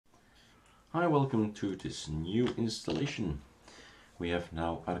Hi, welcome to this new installation. We have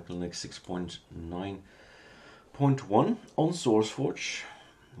now ArcoLinux 6.9.1 on SourceForge.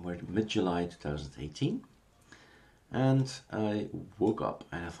 We're mid-July 2018, and I woke up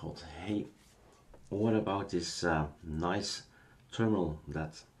and I thought, hey, what about this nice terminal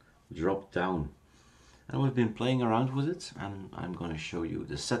that dropped down? And we've been playing around with it, and I'm going to show you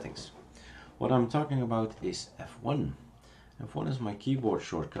the settings. What I'm talking about is F1. F1 is my keyboard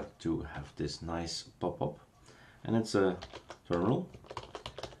shortcut to have this nice pop-up, and it's a terminal,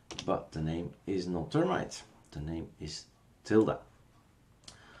 but the name is not termite, the name is tilda.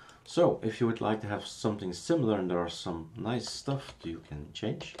 So if you would like to have something similar and there are some nice stuff you can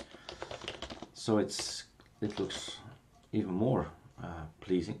change, so it looks even more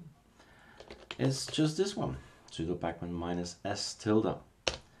pleasing, it's just this one, sudo pacman -s tilde,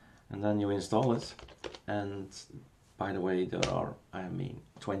 and then you install it. And by the way, there are,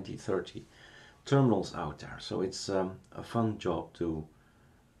 20, 30 terminals out there. So it's a fun job to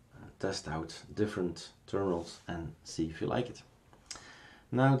test out different terminals and see if you like it.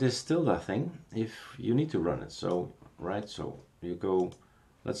 Now this tilde thing, if you need to run it, so you go,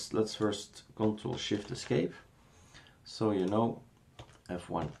 let's first Control Shift Escape. So you know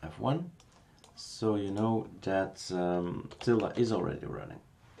F1, F1. So you know that tilde is already running.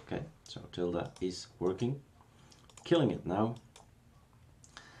 Okay, so tilde is working. Killing it now.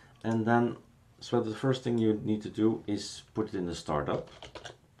 And then, so the first thing you need to do is put it in the startup,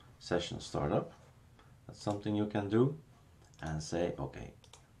 session startup. That's something you can do, and say, okay,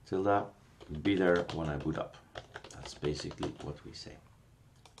 tilde, be there when I boot up. That's basically what we say.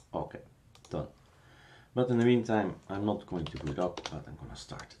 Okay, done. But in the meantime, I'm not going to boot up, but I'm going to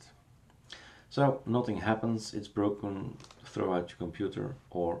start it. So nothing happens, it's broken, throw out your computer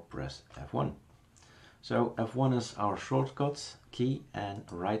or press F1. So F1 is our shortcut key, and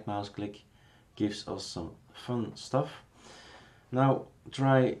right mouse click gives us some fun stuff. Now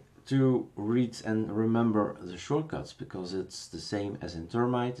try to read and remember the shortcuts, because it's the same as in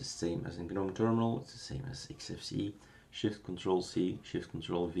Termite, the same as in GNOME Terminal, it's the same as XFCE, Shift Control C, Shift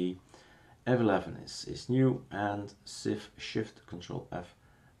Control V. F11 is new, and Shift Control F,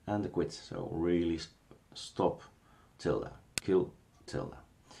 and the quit. So really stop tilde, kill tilde.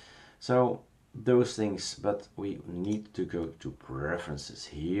 So those things, but we need to go to preferences.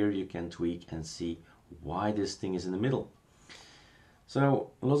 Here you can tweak and see why this thing is in the middle.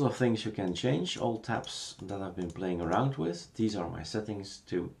 So a lot of things you can change, all tabs that I've been playing around with. These are my settings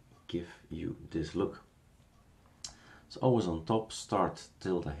to give you this look. It's always on top, start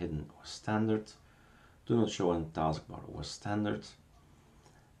tilde hidden was standard, do not show in taskbar was standard,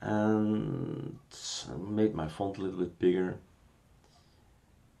 and made my font a little bit bigger.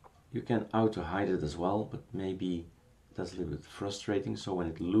 You can auto hide it as well, but maybe that's a little bit frustrating. So when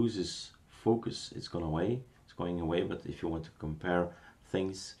it loses focus, it's going away. It's going away. But if you want to compare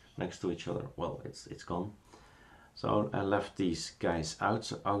things next to each other, well, it's gone. So I left these guys out.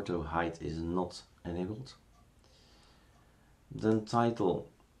 So auto hide is not enabled. Then title,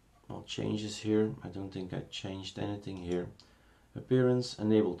 well, changes here. I don't think I changed anything here. Appearance,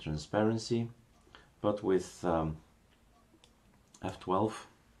 enable transparency, but with F12.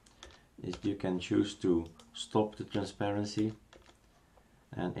 You can choose to stop the transparency,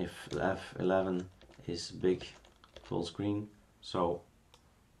 and if F11 is big, full screen, so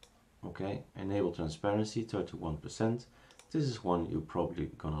okay, enable transparency 31%. This is one you're probably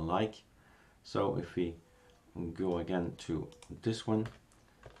gonna like. So if we go again to this one,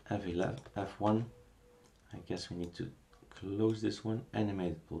 F11, F1, I guess we need to close this one,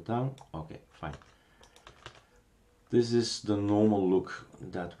 animate pull down. Okay, fine. This is the normal look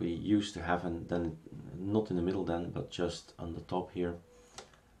that we used to have, and then not in the middle then, but just on the top here,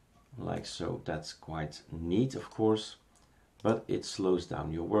 like so. That's quite neat, of course, but it slows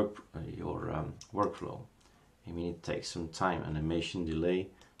down your workflow. I mean, it takes some time, animation delay,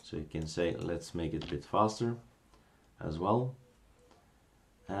 so you can say, let's make it a bit faster as well.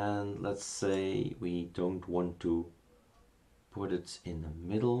 And let's say we don't want to put it in the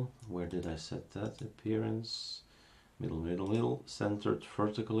middle. Where did I set that? Appearance. Middle, centered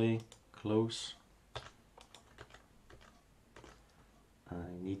vertically, close.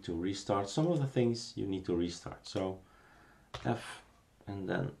 I need to restart. Some of the things you need to restart. So F, and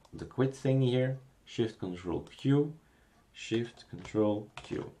then the quit thing here, Shift Control Q, Shift Control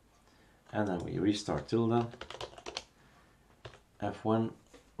Q. And then we restart tilde. F1,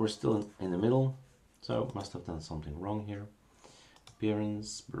 we're still in the middle, so must have done something wrong here.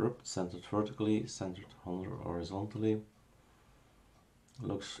 Appearance, centered vertically, centered horizontally.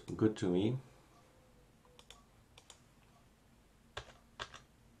 Looks good to me.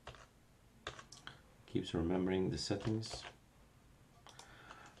 keeps remembering the settings.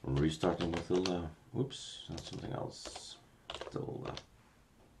 Restarting with tilda. Oops, that's something else. Tilda.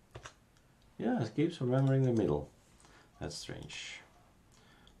 Yeah, it keeps remembering the middle. That's strange.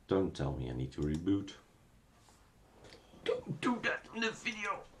 Don't tell me I need to reboot. Don't do that in the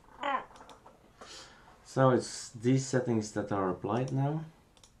video. So it's these settings that are applied now.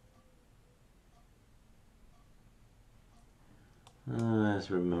 It's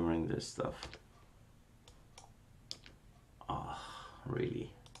remembering this stuff. Ah,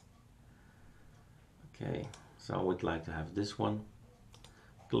 really? Okay, so I would like to have this one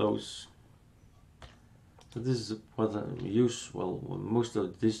close. So this is what I use, well, most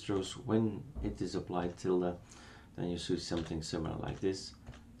of the distros, when it is applied tilde, then you see something similar like this.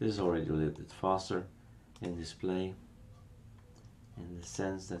 This is already a little bit faster in display, in the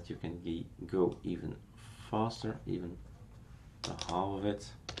sense that you can go even faster, even the half of it.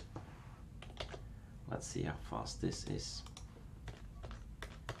 Let's see how fast this is.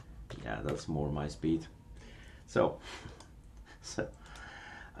 Yeah, that's more my speed. So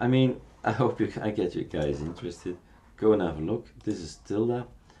I mean, I hope I get you guys interested. Go and have a look. This is tilde.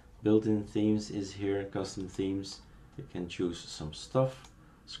 Built-in themes is here, custom themes. You can choose some stuff.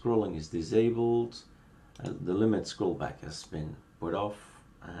 Scrolling is disabled. The limit scroll back has been put off,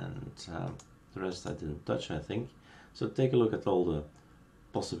 and the rest I didn't touch, I think. So take a look at all the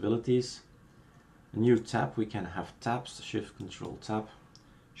possibilities. A new tab, we can have tabs. Shift Control Tab,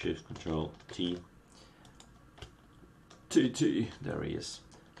 Shift Control T, TT. There he is.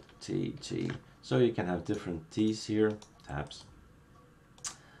 TT. So you can have different T's here, tabs,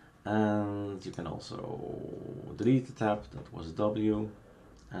 and you can also delete the tab. That was W,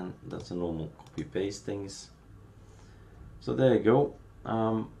 and that's a normal copy paste things. So there you go.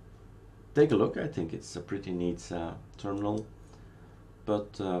 Take a look. I think it's a pretty neat terminal,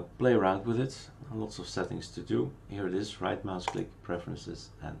 but play around with it. Lots of settings to do. Here it is, right mouse click, preferences,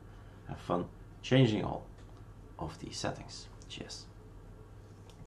 and have fun changing all of these settings. Cheers.